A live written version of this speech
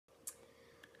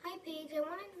page, I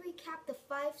wanted to recap the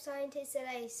 5 scientists that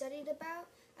I studied about.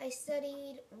 I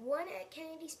studied one at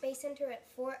Kennedy Space Center at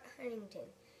Fort Huntington.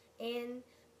 And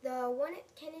the one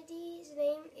at Kennedy's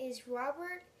name is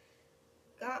Robert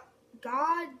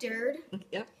Goddard.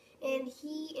 Yep. And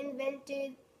he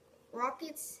invented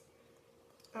rockets.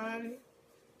 The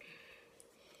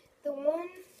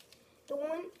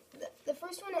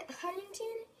first one at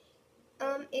Huntington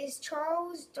is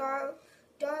Charles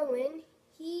Darwin.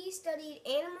 He studied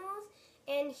animals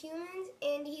and humans,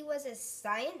 and he was a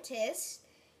scientist.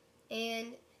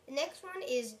 And the next one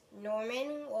is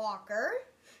Norman Walker,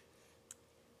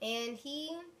 and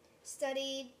he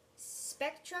studied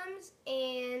spectrums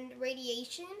and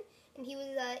radiation, and he was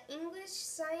an English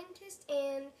scientist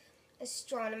and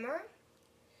astronomer.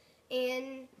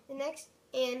 And the next,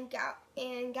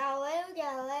 Galileo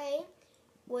Galilei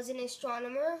was an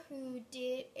astronomer who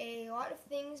did a lot of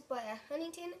things, but at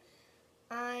Huntington,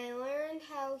 I learned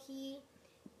how he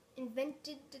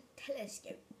invented the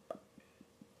telescope.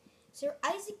 Sir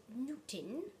Isaac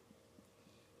Newton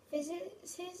was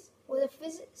a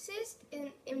physicist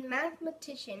and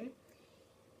mathematician.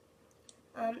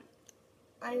 I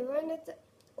learned that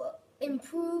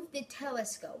improved the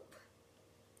telescope.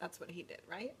 That's what he did,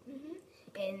 right?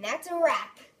 And that's a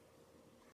wrap.